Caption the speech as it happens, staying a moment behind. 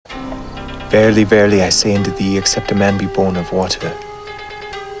Verily, verily, I say unto thee, except a man be born of water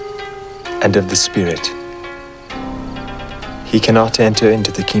and of the Spirit, he cannot enter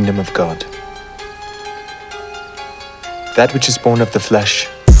into the kingdom of God. That which is born of the flesh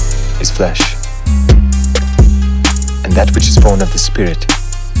is flesh, and that which is born of the Spirit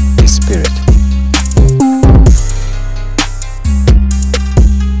is spirit.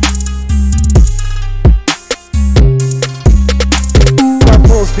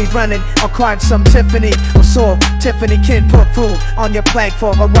 Be running, I'll climb some Tiffany or saw Tiffany can put food on your plate for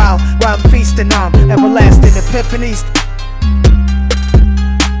a while I'm feasting on everlasting epiphanies.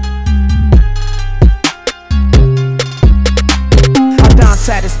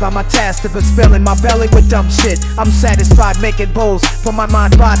 Satisfied my task of filling my belly with dumb shit. I'm satisfied making bowls for my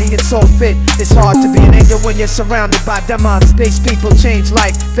mind, body, and soul fit. It's hard to be an angel when you're surrounded by demons. These people change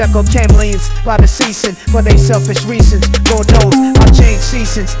like fecal chameleons by the season for their selfish reasons. Lord knows I change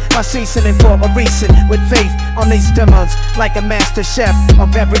seasons, my seasoning for a reason. With faith on these demons, like a master chef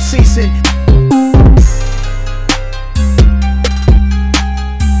of every season.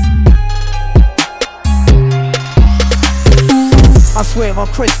 I swear on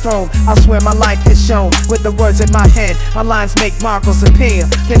Chris throne, I swear my life is shown. With the words in my head, my lines make marvels appear.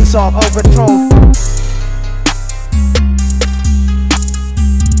 Things all overthrown.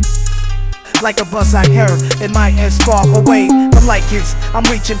 Like a buzz I heard in my ears far away from light years. I'm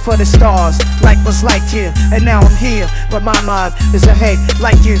reaching for the stars, like Buzz Lightyear. And now I'm here, but my mind is ahead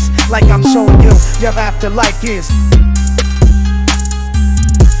like years. Like I'm showing you your afterlife years.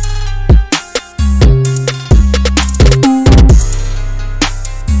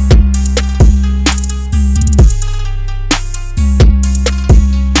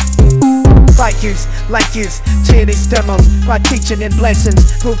 Like yous, tear these demos by teaching in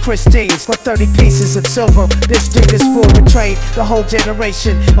blessings through Christines for 30 pieces of silver. This dude is full betrayed the whole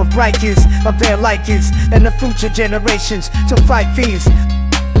generation of bright youths, of their like youths, and the future generations to fight thieves.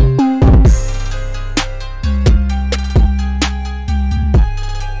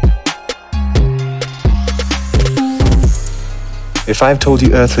 If I have told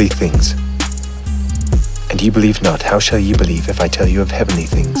you earthly things, and ye believe not, how shall ye believe if I tell you of heavenly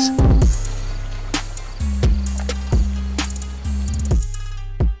things?